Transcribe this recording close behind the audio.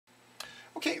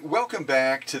Okay, welcome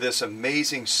back to this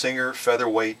amazing Singer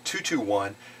Featherweight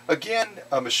 221. Again,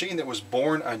 a machine that was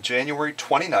born on January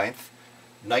 29th,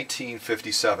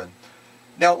 1957.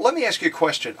 Now, let me ask you a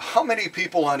question. How many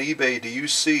people on eBay do you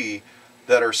see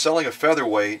that are selling a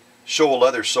featherweight show a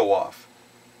leather sew-off?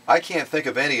 I can't think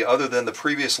of any other than the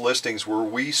previous listings where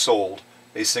we sold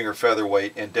a Singer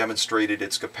Featherweight and demonstrated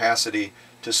its capacity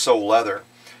to sew leather.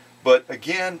 But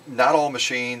again, not all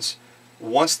machines,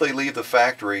 once they leave the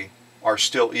factory, are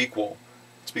still equal.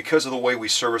 It's because of the way we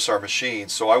service our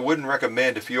machines. So I wouldn't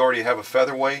recommend, if you already have a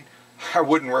featherweight, I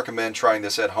wouldn't recommend trying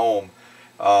this at home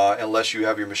unless you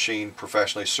have your machine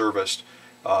professionally serviced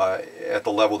at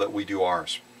the level that we do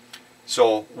ours.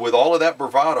 So with all of that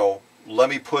bravado,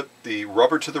 let me put the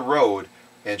rubber to the road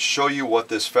and show you what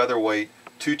this Featherweight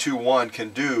 221 can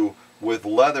do with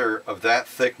leather of that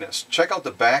thickness. Check out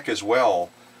the back as well.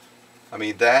 I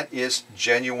mean, that is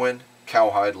genuine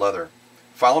cowhide leather.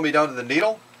 Follow me down to the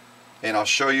needle and I'll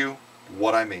show you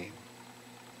what I mean.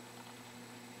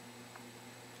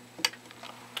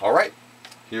 Alright,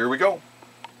 here we go.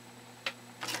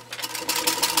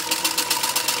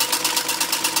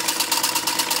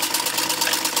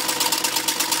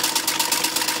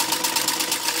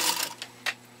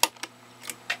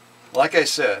 Like I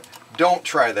said, don't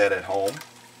try that at home,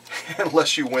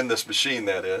 unless you win this machine,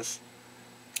 that is.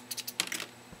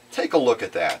 Take a look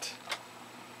at that.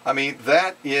 I mean,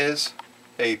 that is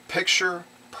a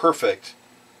picture-perfect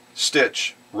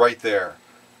stitch right there.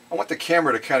 I want the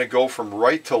camera to kind of go from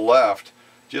right to left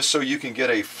just so you can get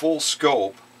a full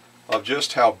scope of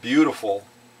just how beautiful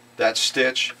that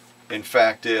stitch in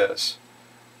fact is.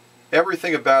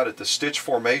 Everything about it, the stitch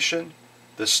formation,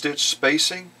 the stitch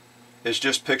spacing, is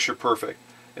just picture perfect.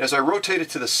 And as I rotate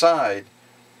it to the side,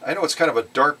 I know it's kind of a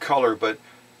dark color, but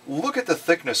look at the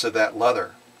thickness of that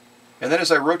leather. And then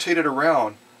as I rotate it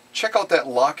around, check out that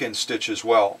lock-in stitch as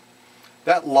well.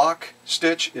 That lock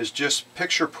stitch is just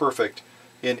picture perfect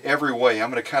in every way. I'm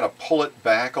going to kind of pull it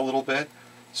back a little bit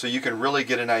so you can really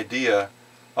get an idea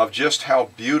of just how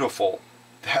beautiful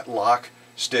that lock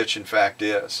stitch in fact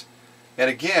is. And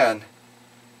again,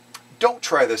 don't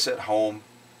try this at home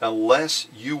unless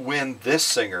you win this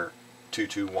Singer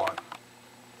 221.